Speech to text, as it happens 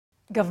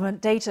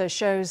Government data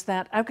shows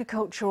that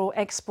agricultural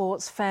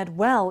exports fared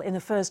well in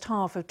the first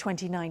half of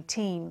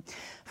 2019.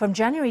 From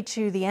January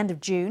to the end of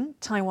June,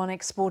 Taiwan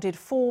exported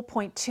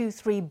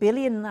 4.23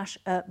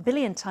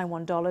 billion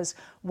Taiwan dollars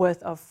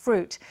worth of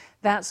fruit.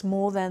 That's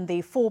more than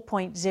the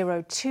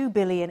 4.02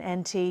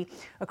 billion NT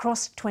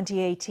across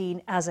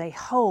 2018 as a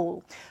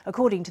whole,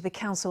 according to the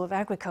Council of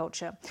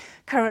Agriculture.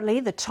 Currently,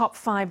 the top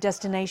 5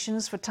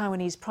 destinations for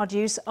Taiwanese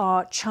produce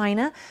are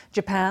China,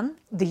 Japan,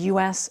 the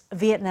US,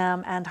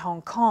 Vietnam and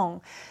Hong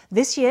Kong.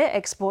 This year,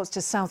 exports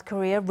to South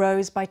Korea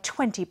rose by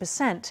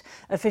 20%.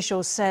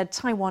 Officials said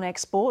Taiwan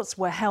exports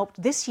were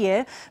helped this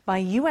year by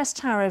US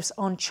tariffs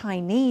on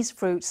Chinese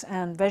fruits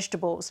and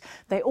vegetables.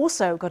 They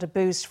also got a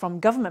boost from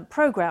government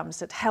programs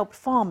that help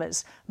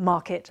farmers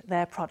market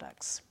their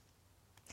products.